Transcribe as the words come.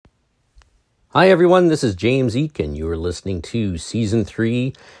Hi everyone, this is James Eek and you are listening to Season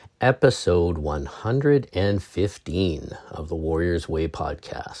 3, Episode 115 of the Warriors Way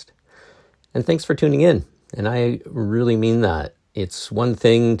podcast. And thanks for tuning in, and I really mean that. It's one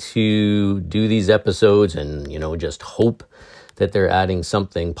thing to do these episodes and, just hope that they're adding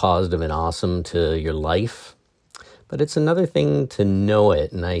something positive and awesome to your life. But it's another thing to know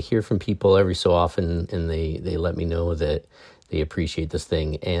it, and I hear from people every so often and they let me know that they appreciate this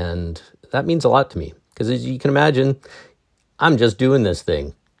thing, and that means a lot to me, because as you can imagine, I'm just doing this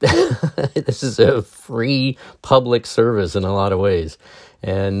thing. This is a free public service in a lot of ways.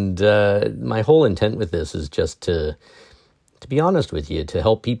 And my whole intent with this is just to be honest with you, to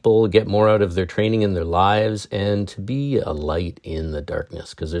help people get more out of their training in their lives and to be a light in the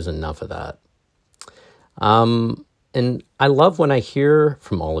darkness, because there's enough of that. And I love when I hear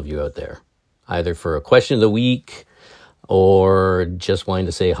from all of you out there, either for a question of the week or just wanting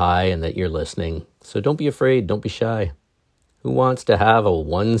to say hi and that you're listening. So don't be afraid. Don't be shy. Who wants to have a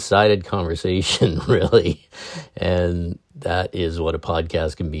one-sided conversation, really? And that is what a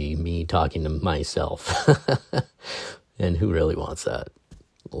podcast can be, me talking to myself. And who really wants that?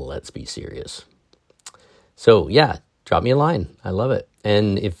 Let's be serious. So yeah, drop me a line. I love it.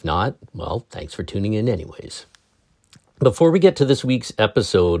 And if not, well, thanks for tuning in anyways. Before we get to this week's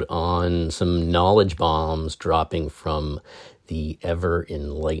episode on some knowledge bombs dropping from the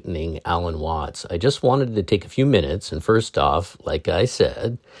ever-enlightening Alan Watts, I just wanted to take a few minutes, and first off, like I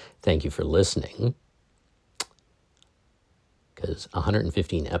said, thank you for listening, because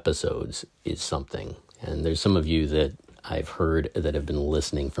 115 episodes is something, and there's some of you that I've heard that have been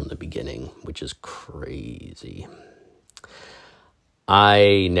listening from the beginning, which is crazy.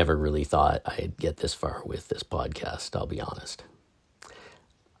 I never really thought I'd get this far with this podcast, I'll be honest.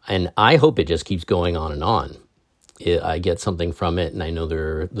 And I hope it just keeps going on and on. I get something from it, and I know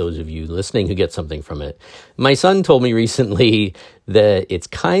there are those of you listening who get something from it. My son told me recently that it's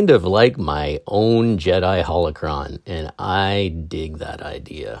kind of like my own Jedi holocron, and I dig that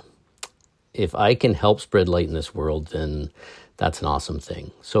idea. If I can help spread light in this world, then that's an awesome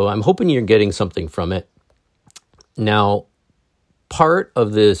thing. So I'm hoping you're getting something from it. Now, part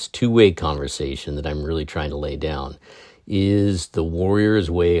of this two-way conversation that I'm really trying to lay down is the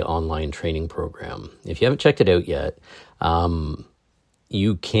Warriors Way online training program. If you haven't checked it out yet,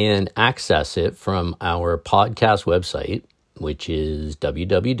 you can access it from our podcast website, which is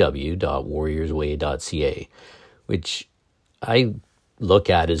www.warriorsway.ca, which I look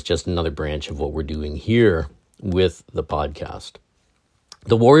at as just another branch of what we're doing here with the podcast.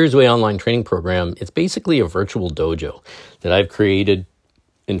 The Warriors Way online training program, it's basically a virtual dojo that I've created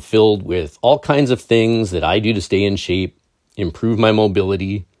and filled with all kinds of things that I do to stay in shape, improve my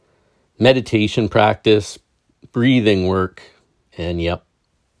mobility, meditation practice, breathing work, and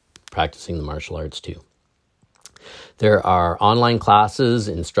practicing the martial arts too. There are online classes,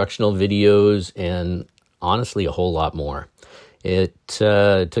 instructional videos, and honestly a whole lot more. It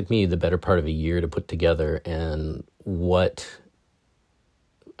took me the better part of a year to put together, and what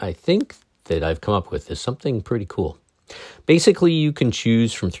I think that I've come up with is something pretty cool. Basically, you can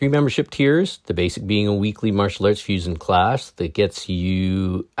choose from 3 membership tiers, the basic being a weekly martial arts fusion class that gets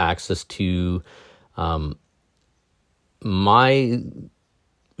you access to my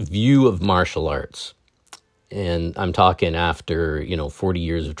view of martial arts. And I'm talking after, 40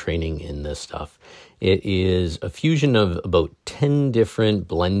 years of training in this stuff. It is a fusion of about 10 different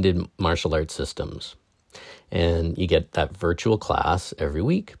blended martial arts systems. And you get that virtual class every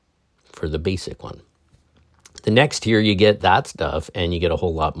week for the basic one. The next tier, you get that stuff, and you get a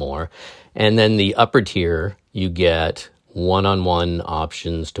whole lot more. And then the upper tier, you get one-on-one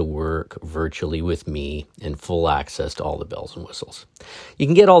options to work virtually with me and full access to all the bells and whistles. You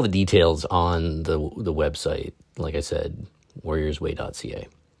can get all the details on the website, like I said, warriorsway.ca.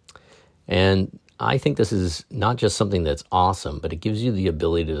 And I think this is not just something that's awesome, but it gives you the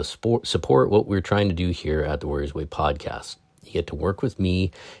ability to support what we're trying to do here at the Warriors Way podcast. You get to work with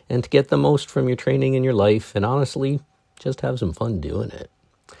me and to get the most from your training in your life, and honestly, just have some fun doing it.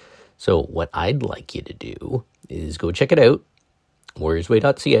 So what I'd like you to do is go check it out,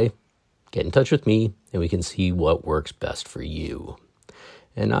 warriorsway.ca, get in touch with me, and we can see what works best for you.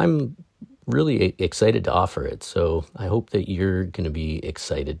 And I'm really excited to offer it, so I hope that you're going to be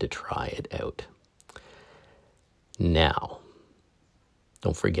excited to try it out. Now,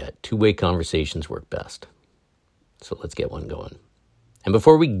 don't forget, two-way conversations work best. So let's get one going. And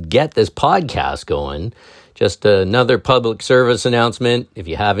before we get this podcast going, just another public service announcement. If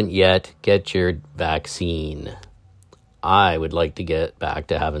you haven't yet, get your vaccine. I would like to get back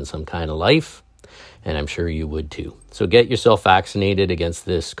to having some kind of life, and I'm sure you would too. So get yourself vaccinated against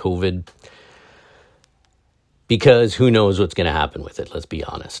this COVID. because who knows what's going to happen with it, let's be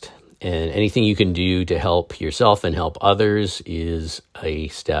honest. And anything you can do to help yourself and help others is a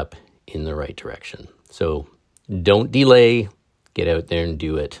step in the right direction. So don't delay. Get out there and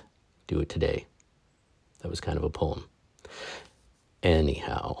do it. Do it today. That was kind of a poem.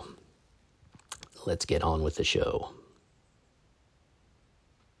 Anyhow, let's get on with the show.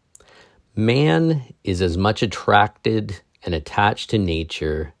 Man is as much attracted and attached to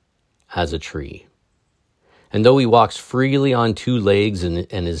nature as a tree. And though he walks freely on two legs and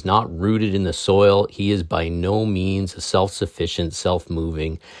is not rooted in the soil, he is by no means a self-sufficient,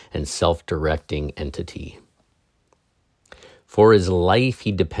 self-moving, and self-directing entity. For his life,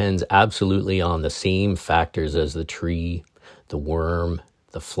 he depends absolutely on the same factors as the tree, the worm,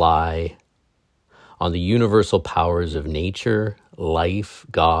 the fly, on the universal powers of nature, life,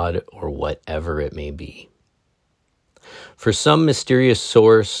 God, or whatever it may be. For some mysterious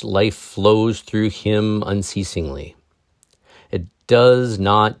source, life flows through him unceasingly. It does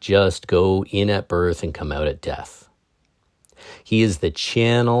not just go in at birth and come out at death. He is the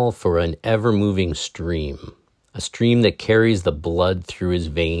channel for an ever-moving stream, a stream that carries the blood through his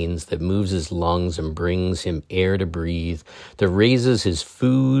veins, that moves his lungs and brings him air to breathe, that raises his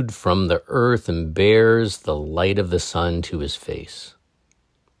food from the earth and bears the light of the sun to his face.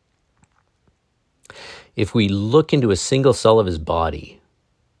 If we look into a single cell of his body,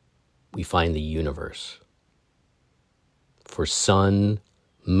 we find the universe. For sun,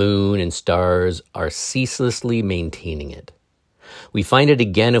 moon, and stars are ceaselessly maintaining it. We find it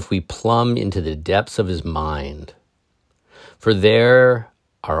again if we plumb into the depths of his mind. For there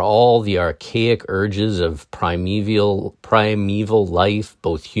are all the archaic urges of primeval life,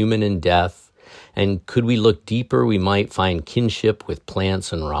 both human and death, and could we look deeper, we might find kinship with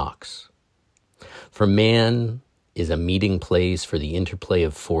plants and rocks. For man is a meeting place for the interplay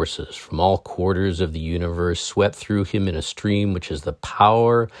of forces from all quarters of the universe, swept through him in a stream which is the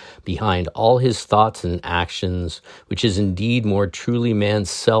power behind all his thoughts and actions, which is indeed more truly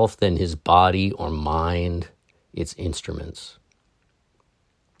man's self than his body or mind, its instruments.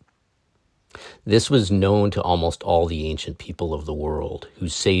 This was known to almost all the ancient people of the world,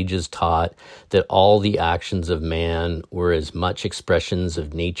 whose sages taught that all the actions of man were as much expressions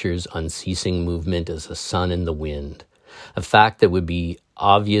of nature's unceasing movement as the sun and the wind, a fact that would be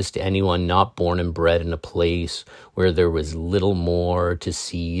obvious to anyone not born and bred in a place where there was little more to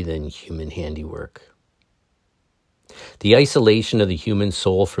see than human handiwork. The isolation of the human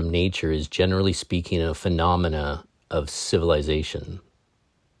soul from nature is, generally speaking, a phenomena of civilization.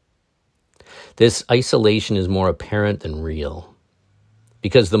 This isolation is more apparent than real,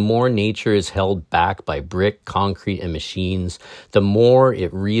 because the more nature is held back by brick, concrete, and machines, the more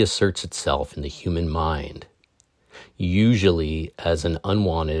it reasserts itself in the human mind, usually as an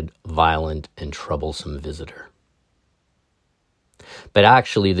unwanted, violent, and troublesome visitor. But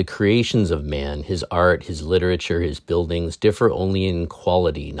actually, the creations of man, his art, his literature, his buildings, differ only in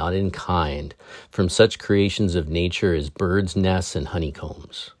quality, not in kind, from such creations of nature as birds' nests and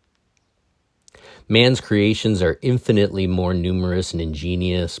honeycombs. Man's creations are infinitely more numerous and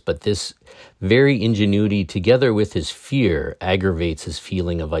ingenious, but this very ingenuity, together with his fear, aggravates his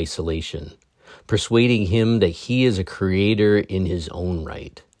feeling of isolation, persuading him that he is a creator in his own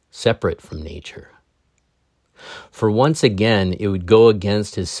right, separate from nature. For once again, it would go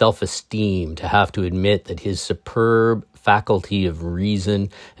against his self-esteem to have to admit that his superb faculty of reason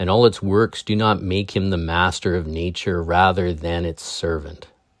and all its works do not make him the master of nature rather than its servant.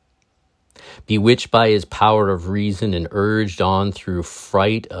 Bewitched by his power of reason and urged on through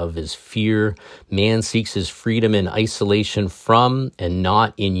fright of his fear, man seeks his freedom in isolation from and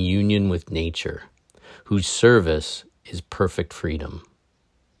not in union with nature, whose service is perfect freedom.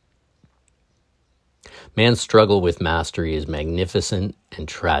 Man's struggle with mastery is magnificent and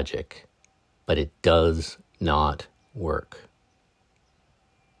tragic, but it does not work.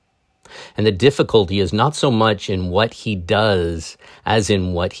 And the difficulty is not so much in what he does as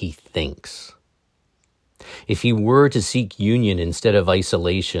in what he thinks. If he were to seek union instead of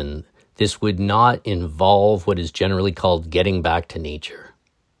isolation, this would not involve what is generally called getting back to nature.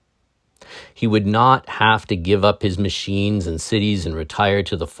 He would not have to give up his machines and cities and retire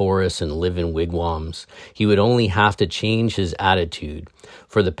to the forests and live in wigwams. He would only have to change his attitude,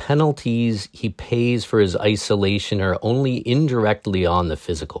 for the penalties he pays for his isolation are only indirectly on the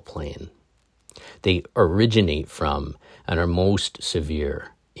physical plane. They originate from and are most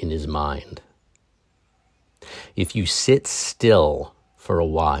severe in his mind. If you sit still for a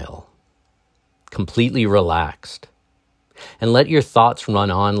while, completely relaxed, And let your thoughts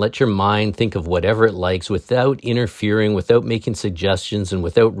run on. Let your mind think of whatever it likes without interfering, without making suggestions, and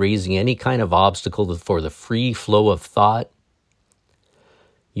without raising any kind of obstacle for the free flow of thought.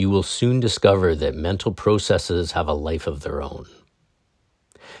 You will soon discover that mental processes have a life of their own.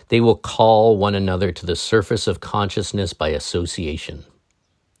 They will call one another to the surface of consciousness by association.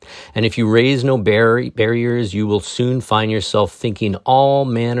 And if you raise no barriers, you will soon find yourself thinking all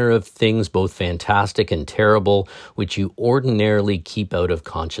manner of things, both fantastic and terrible, which you ordinarily keep out of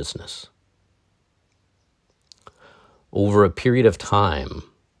consciousness. Over a period of time,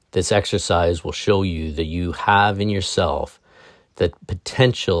 this exercise will show you that you have in yourself the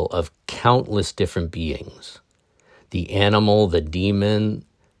potential of countless different beings. The animal, the demon,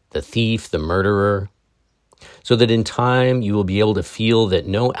 the thief, the murderer, so that in time you will be able to feel that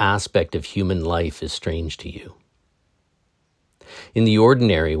no aspect of human life is strange to you. In the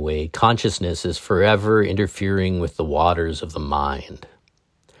ordinary way, consciousness is forever interfering with the waters of the mind,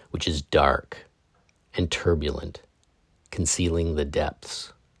 which is dark and turbulent, concealing the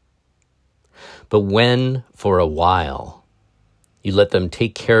depths. But when, for a while, you let them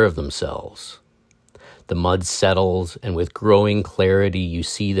take care of themselves, the mud settles, and with growing clarity you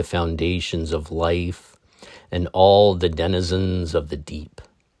see the foundations of life and all the denizens of the deep.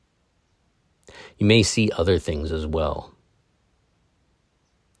 You may see other things as well.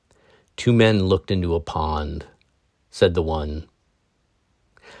 2 men looked into a pond. Said the one,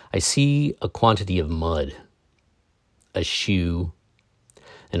 "I see a quantity of mud, a shoe,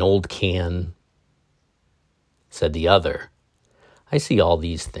 an old can." Said the other, "I see all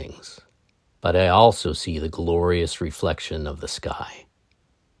these things, but I also see the glorious reflection of the sky."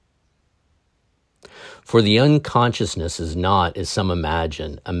 For the unconsciousness is not, as some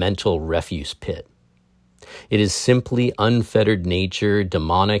imagine, a mental refuse pit. It is simply unfettered nature,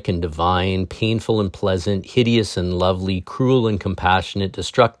 demonic and divine, painful and pleasant, hideous and lovely, cruel and compassionate,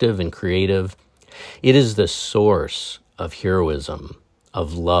 destructive and creative. It is the source of heroism,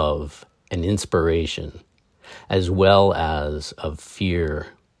 of love and inspiration, as well as of fear,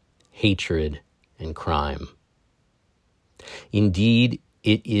 hatred, and crime. Indeed,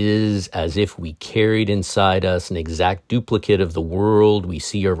 it is as if we carried inside us an exact duplicate of the world we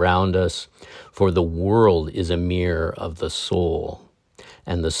see around us, for the world is a mirror of the soul,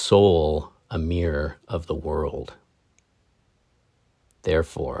 and the soul a mirror of the world.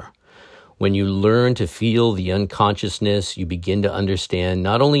 Therefore, when you learn to feel the unconsciousness, you begin to understand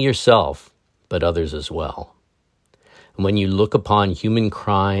not only yourself, but others as well. And when you look upon human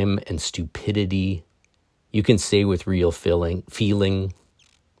crime and stupidity, you can say with real feeling,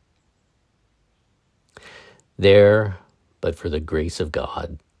 "There, but for the grace of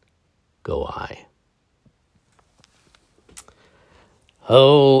God, go I."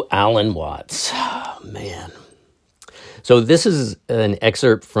 Oh, Alan Watts. Oh, man. So this is an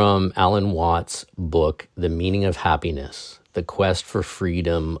excerpt from Alan Watts' book, The Meaning of Happiness, The Quest for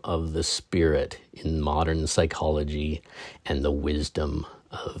Freedom of the Spirit in Modern Psychology and the Wisdom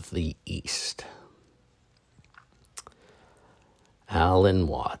of the East. Alan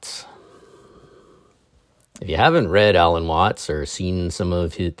Watts. If you haven't read Alan Watts or seen some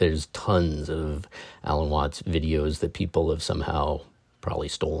of his, there's tons of Alan Watts videos that people have somehow probably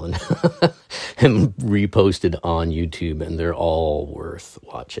stolen and reposted on YouTube, and they're all worth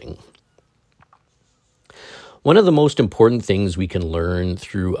watching. One of the most important things we can learn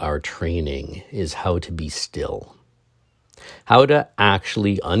through our training is how to be still, how to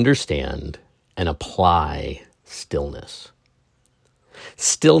actually understand and apply stillness.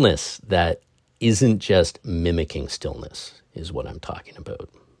 Stillness that isn't just mimicking stillness is what I'm talking about.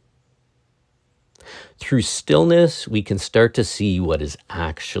 Through stillness, we can start to see what is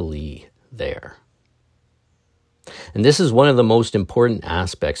actually there. And this is one of the most important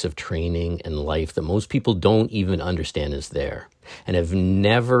aspects of training and life that most people don't even understand is there and have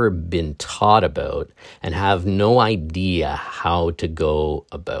never been taught about and have no idea how to go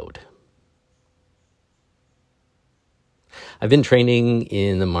about. I've been training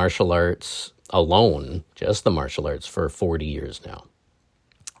in the martial arts alone, just the martial arts, for 40 years now.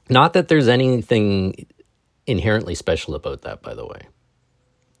 Not that there's anything inherently special about that, by the way.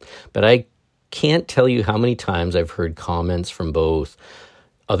 But I can't tell you how many times I've heard comments from both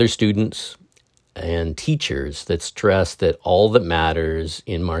other students and teachers that stress that all that matters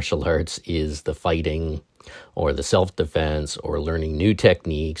in martial arts is the fighting or the self-defense or learning new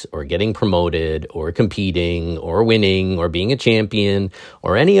techniques or getting promoted or competing or winning or being a champion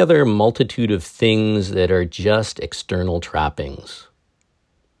or any other multitude of things that are just external trappings.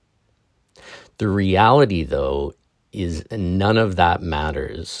 The reality, though, is none of that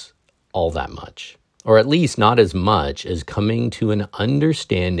matters all that much. or at least not as much as coming to an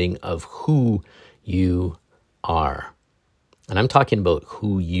understanding of who you are. And I'm talking about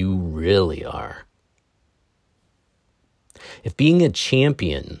who you really are. If being a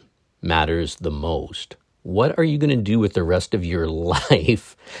champion matters the most, what are you going to do with the rest of your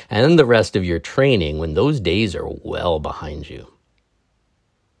life and the rest of your training when those days are well behind you?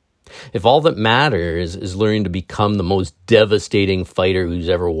 If all that matters is learning to become the most devastating fighter who's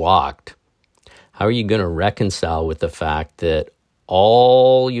ever walked, how are you going to reconcile with the fact that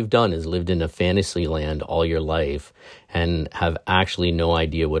all you've done is lived in a fantasy land all your life and have actually no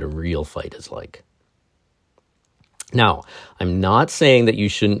idea what a real fight is like? Now, I'm not saying that you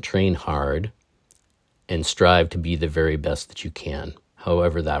shouldn't train hard and strive to be the very best that you can,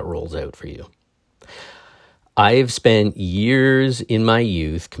 however that rolls out for you. I've spent years in my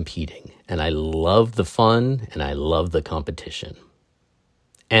youth competing, and I love the fun and I love the competition.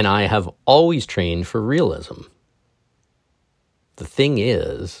 And I have always trained for realism. The thing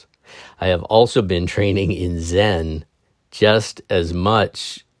is, I have also been training in Zen just as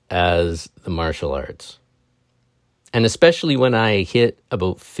much as the martial arts. And especially when I hit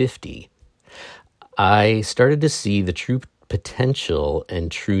about 50, I started to see the true potential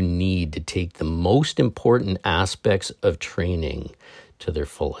and true need to take the most important aspects of training to their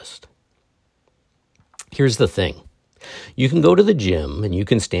fullest. Here's the thing. You can go to the gym and you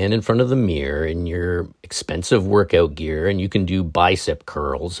can stand in front of the mirror in your expensive workout gear and you can do bicep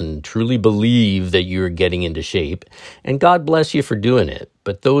curls and truly believe that you're getting into shape. And God bless you for doing it.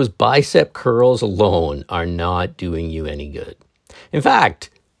 But those bicep curls alone are not doing you any good. In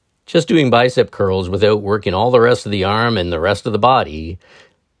fact, just doing bicep curls without working all the rest of the arm and the rest of the body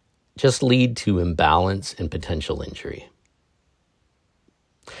just lead to imbalance and potential injury.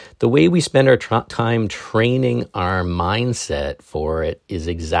 The way we spend our time training our mindset for it is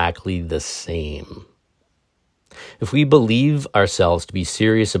exactly the same. If we believe ourselves to be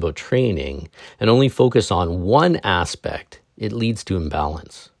serious about training and only focus on one aspect, it leads to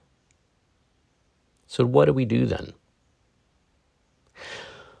imbalance. So what do we do then?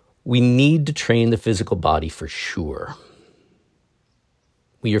 We need to train the physical body for sure.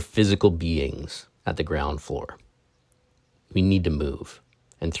 We are physical beings at the ground floor. We need to move.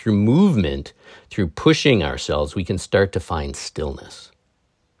 And through movement, through pushing ourselves, we can start to find stillness.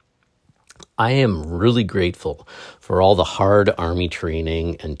 I am really grateful for all the hard army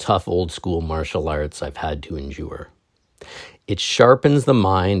training and tough old school martial arts I've had to endure. It sharpens the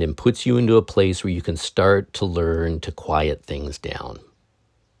mind and puts you into a place where you can start to learn to quiet things down.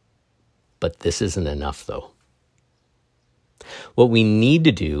 But this isn't enough, though. What we need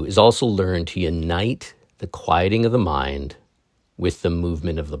to do is also learn to unite the quieting of the mind with the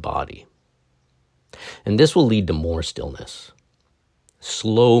movement of the body. And this will lead to more stillness,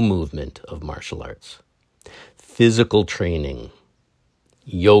 slow movement of martial arts, physical training,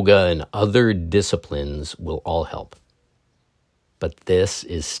 yoga, and other disciplines will all help. But this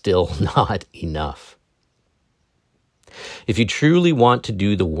is still not enough. If you truly want to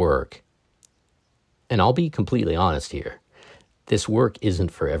do the work, and I'll be completely honest here, this work isn't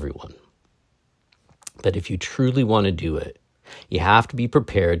for everyone. But if you truly want to do it, you have to be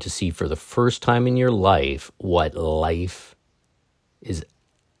prepared to see for the first time in your life what life is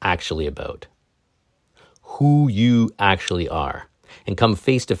actually about, who you actually are, and come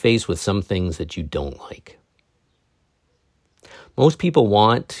face to face with some things that you don't like. Most people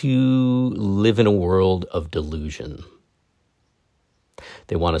want to live in a world of delusion.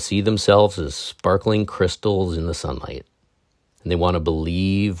 They want to see themselves as sparkling crystals in the sunlight. And they want to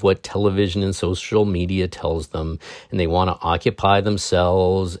believe what television and social media tells them, and they want to occupy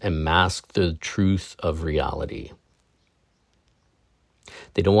themselves and mask the truth of reality.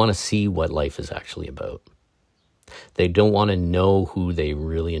 They don't want to see what life is actually about. They don't want to know who they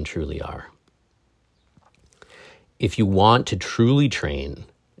really and truly are. If you want to truly train,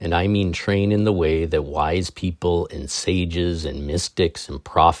 and I mean train in the way that wise people and sages and mystics and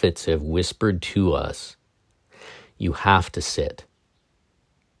prophets have whispered to us, you have to sit.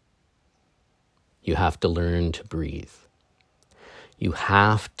 You have to learn to breathe. You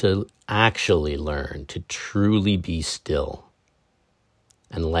have to actually learn to truly be still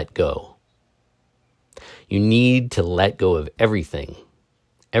and let go. You need to let go of everything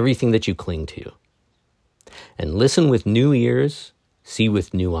that you cling to, and listen with new ears, see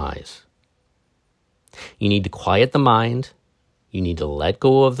with new eyes. You need to quiet the mind. You need to let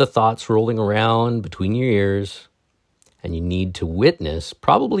go of the thoughts rolling around between your ears. And you need to witness,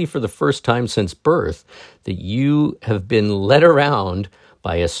 probably for the first time since birth, that you have been led around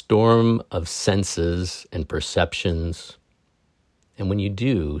by a storm of senses and perceptions. And when you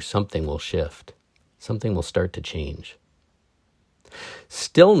do, something will shift. something will start to change.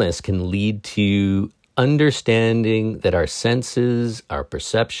 Stillness can lead to understanding that our senses, our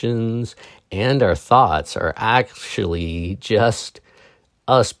perceptions, and our thoughts are actually just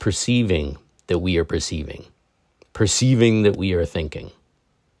us perceiving that we are perceiving that we are thinking.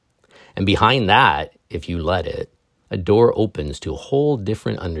 And behind that, if you let it, a door opens to a whole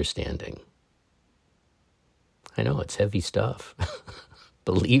different understanding. I know, it's heavy stuff.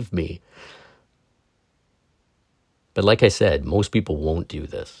 Believe me. But like I said, most people won't do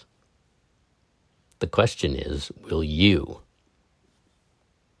this. The question is, will you?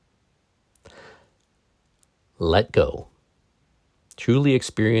 Let go. Truly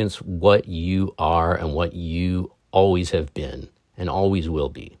experience what you are and what you always have been and always will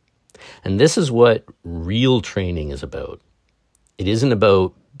be. And this is what real training is about. It isn't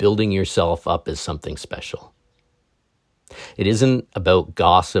about building yourself up as something special. It isn't about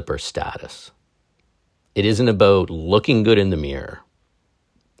gossip or status. It isn't about looking good in the mirror.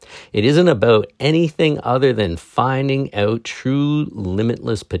 It isn't about anything other than finding out true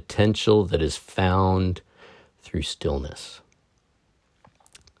limitless potential that is found through stillness.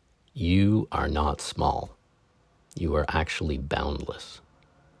 You are not small. You are actually boundless.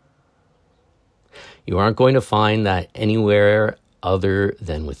 You aren't going to find that anywhere other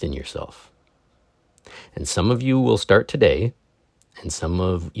than within yourself. And some of you will start today, and some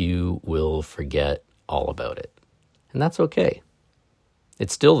of you will forget all about it. And that's okay.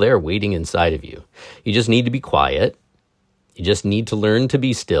 It's still there waiting inside of you. You just need to be quiet. You just need to learn to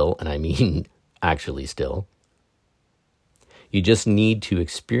be still, and I mean actually still. You just need to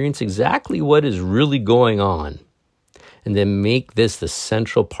experience exactly what is really going on, and then make this the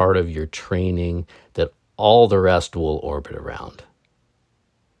central part of your training that all the rest will orbit around.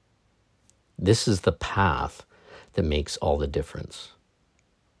 This is the path that makes all the difference.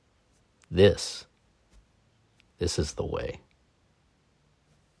 This is the way.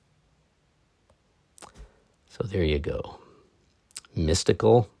 So there you go.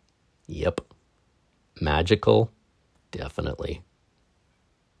 Mystical? Yep. Magical? Definitely.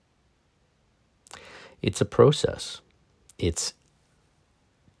 It's a process. It's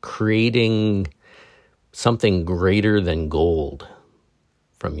creating something greater than gold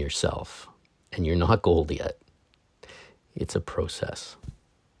from yourself. And you're not gold yet. It's a process.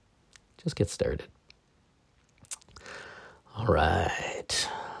 Just get started. All right.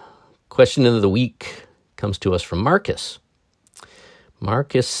 Question of the week comes to us from Marcus.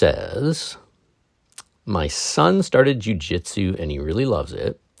 Marcus says, my son started jiu-jitsu and he really loves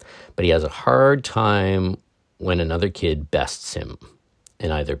it, but he has a hard time when another kid bests him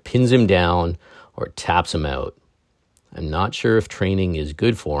and either pins him down or taps him out. I'm not sure if training is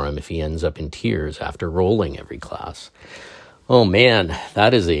good for him if he ends up in tears after rolling every class. Oh man,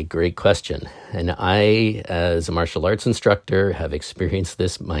 that is a great question. And I, as a martial arts instructor, have experienced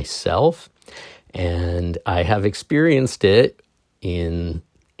this myself. And I have experienced it in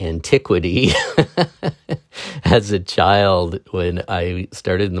antiquity as a child when I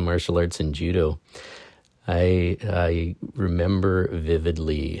started in the martial arts and judo. I remember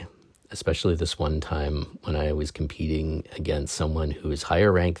vividly, especially this one time when I was competing against someone who was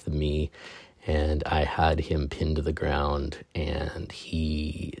higher ranked than me, and I had him pinned to the ground, and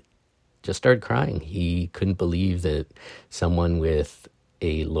he just started crying. He couldn't believe that someone with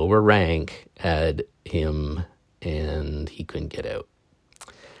a lower rank had him, and he couldn't get out.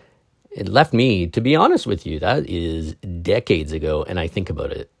 It left me, to be honest with you, that is decades ago, and I think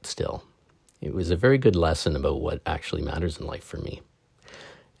about it still. It was a very good lesson about what actually matters in life for me.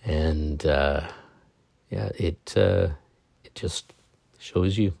 And it just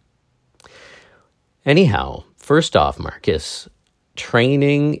shows you. Anyhow, first off, Marcus,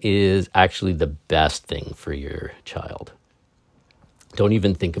 training is actually the best thing for your child. Don't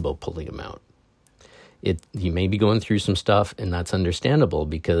even think about pulling him out. You may be going through some stuff, and that's understandable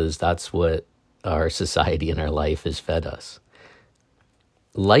because that's what our society and our life has fed us.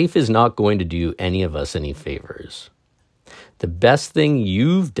 Life is not going to do any of us any favors. The best thing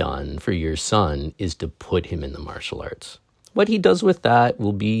you've done for your son is to put him in the martial arts. What he does with that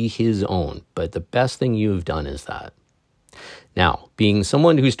will be his own, but the best thing you've done is that. Now, being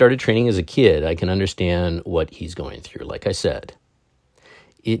someone who started training as a kid, I can understand what he's going through. Like I said,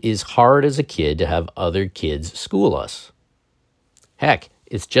 it is hard as a kid to have other kids school us. Heck,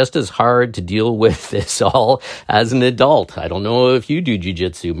 it's just as hard to deal with this all as an adult. I don't know if you do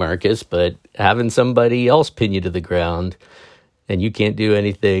jiu-jitsu, Marcus, but having somebody else pin you to the ground and you can't do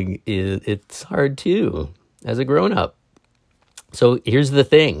anything, it's hard too as a grown-up. So here's the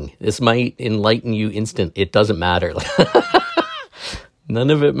thing. This might enlighten you instant. It doesn't matter. None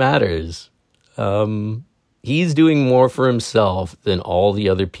of it matters. He's doing more for himself than all the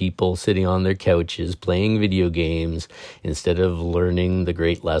other people sitting on their couches playing video games instead of learning the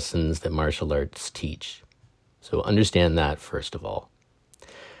great lessons that martial arts teach. So understand that, first of all.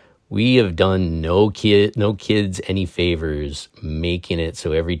 We have done no kids any favors making it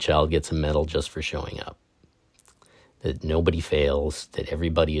so every child gets a medal just for showing up. That nobody fails, that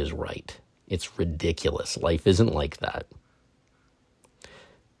everybody is right. It's ridiculous. Life isn't like that.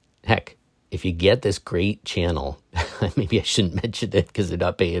 Heck, if you get this great channel, maybe I shouldn't mention it because they're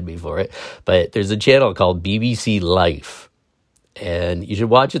not paying me for it, but there's a channel called BBC Life. And you should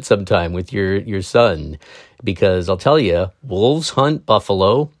watch it sometime with your son, because I'll tell you, wolves hunt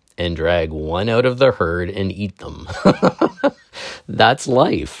buffalo and drag one out of the herd and eat them. That's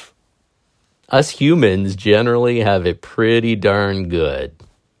life. Us humans generally have it pretty darn good.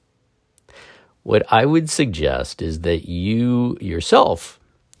 What I would suggest is that you yourself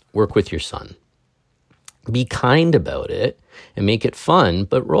work with your son. Be kind about it and make it fun,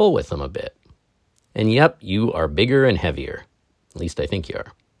 but roll with him a bit. And yep, you are bigger and heavier. At least I think you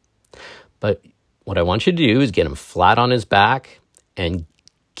are. But what I want you to do is get him flat on his back and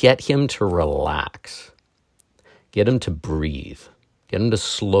get him to relax. Get him to breathe. Get him to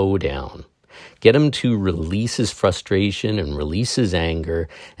slow down. Get him to release his frustration and release his anger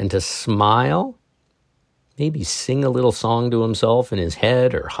and to smile. Maybe sing a little song to himself in his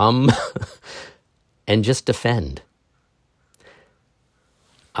head or hum and just defend.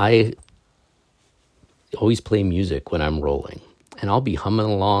 I always play music when I'm rolling, and I'll be humming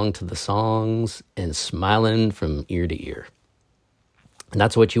along to the songs and smiling from ear to ear. And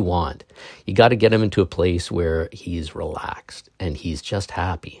that's what you want. You got to get him into a place where he's relaxed and he's just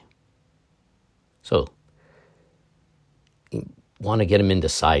happy. So, you want to get him into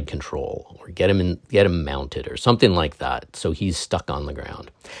side control or get him mounted or something like that, so he's stuck on the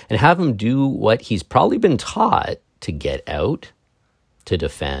ground. And have him do what he's probably been taught to get out, to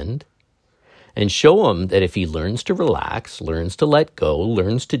defend, and show him that if he learns to relax, learns to let go,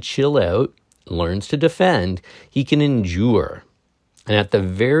 learns to chill out, learns to defend, he can endure. And at the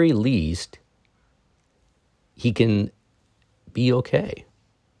very least, he can be okay,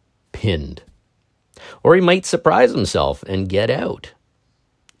 pinned. Or he might surprise himself and get out.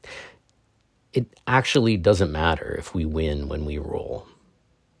 It actually doesn't matter if we win when we roll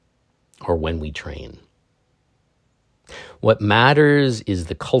or when we train. What matters is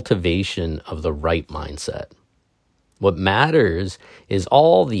the cultivation of the right mindset. What matters is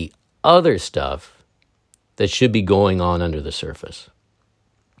all the other stuff that should be going on under the surface.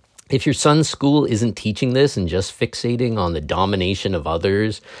 If your son's school isn't teaching this and just fixating on the domination of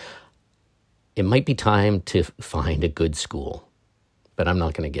others, it might be time to find a good school. But I'm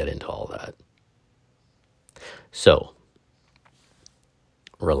not going to get into all that. So,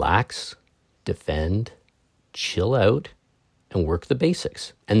 relax, defend, chill out, and work the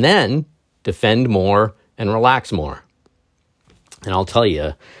basics. And then defend more and relax more. And I'll tell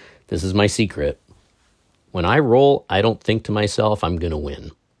you, this is my secret. When I roll, I don't think to myself, I'm going to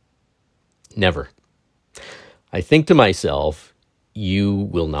win. Never. I think to myself, you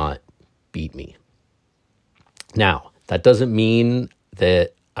will not beat me. Now, that doesn't mean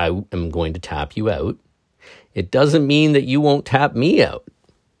that I am going to tap you out. It doesn't mean that you won't tap me out.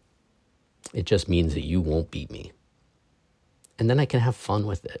 It just means that you won't beat me. And then I can have fun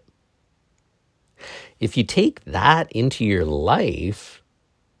with it. If you take that into your life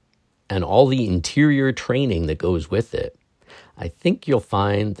and all the interior training that goes with it, I think you'll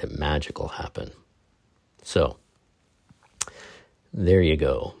find that magic will happen. So, there you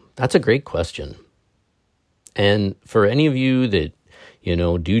go. That's a great question. And for any of you that,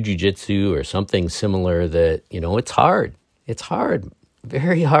 do jujitsu or something similar that, it's hard. It's hard.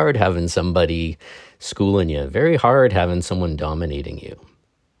 Very hard having somebody schooling you. Very hard having someone dominating you.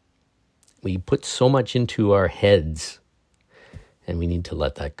 We put so much into our heads and we need to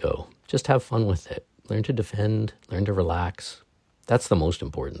let that go. Just have fun with it. Learn to defend, learn to relax. That's the most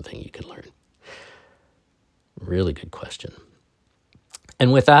important thing you can learn. Really good question.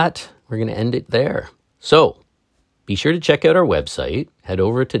 And with that, we're going to end it there. So, be sure to check out our website. Head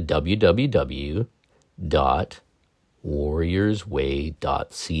over to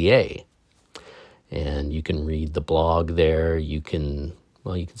www.warriorsway.ca. And you can read the blog there. You can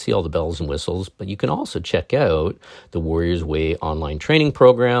see all the bells and whistles, but you can also check out the Warriors Way online training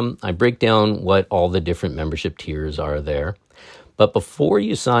program. I break down what all the different membership tiers are there. But before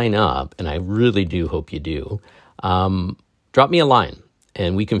you sign up, and I really do hope you do, drop me a line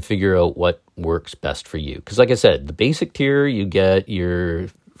and we can figure out what works best for you. Because like I said, the basic tier, you get your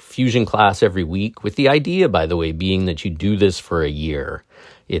fusion class every week with the idea, by the way, being that you do this for a year.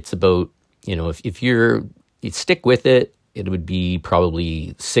 It's about if you stick with it, it would be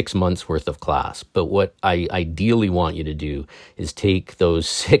probably 6 months worth of class. But what I ideally want you to do is take those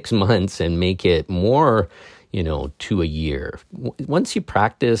 6 months and make it more, to a year. Once you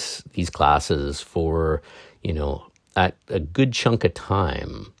practice these classes for, at a good chunk of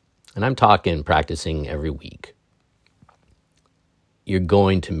time, and I'm talking practicing every week, you're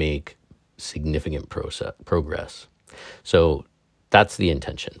going to make significant progress. So that's the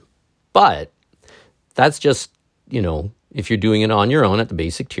intention. But that's just, if you're doing it on your own at the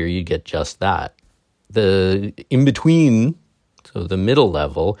basic tier, you get just that. The in between, so the middle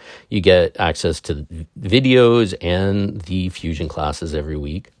level, you get access to videos and the fusion classes every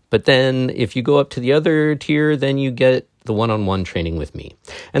week. But then if you go up to the other tier, then you get the one-on-one training with me.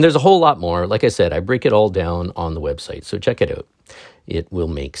 And there's a whole lot more. Like I said, I break it all down on the website. So check it out. It will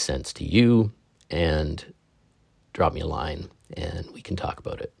make sense to you, and drop me a line and we can talk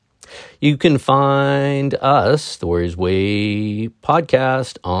about it. You can find us, The Warriors Way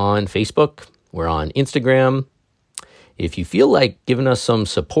Podcast, on Facebook. We're on Instagram. If you feel like giving us some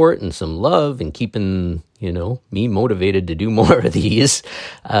support and some love and keeping, me motivated to do more of these,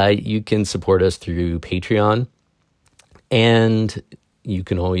 you can support us through Patreon. And you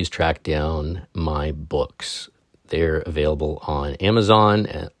can always track down my books. They're available on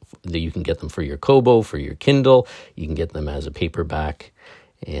Amazon. You can get them for your Kobo, for your Kindle. You can get them as a paperback.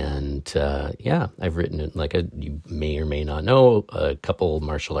 And I've written it, you may or may not know, a couple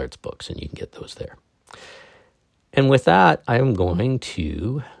martial arts books, and you can get those there. And with that, I'm going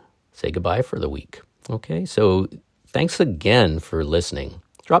to say goodbye for the week. Okay, so thanks again for listening.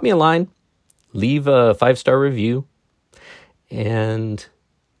 Drop me a line, leave a 5-star review, and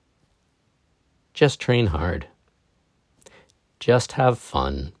just train hard. Just have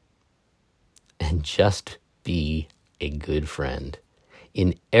fun, and just be a good friend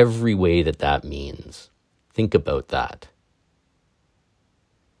in every way that means. Think about that.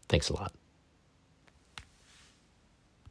 Thanks a lot.